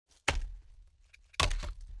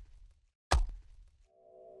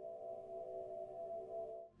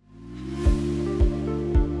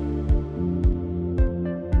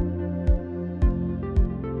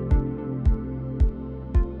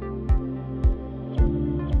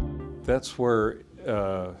That's where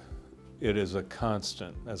it is a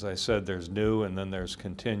constant. As I said, there's new and then there's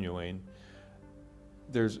continuing.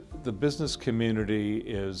 The business community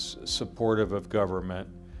is supportive of government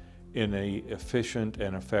in an efficient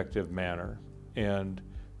and effective manner, and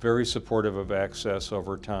very supportive of access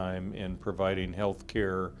over time in providing health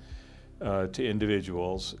care to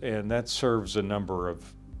individuals, and that serves a number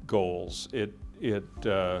of goals. It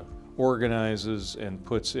organizes and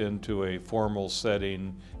puts into a formal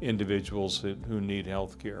setting individuals who need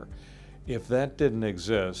health care. If that didn't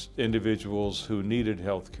exist, individuals who needed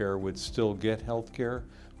health care would still get health care,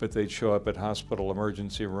 but they'd show up at hospital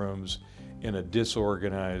emergency rooms in a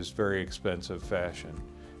disorganized, very expensive fashion.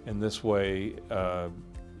 And this way,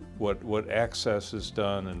 what Access has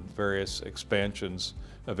done and various expansions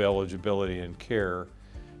of eligibility and care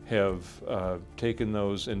have taken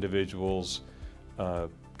those individuals,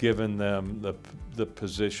 given them the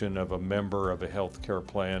position of a member of a health care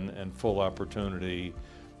plan and full opportunity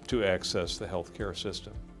to access the health care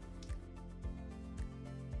system.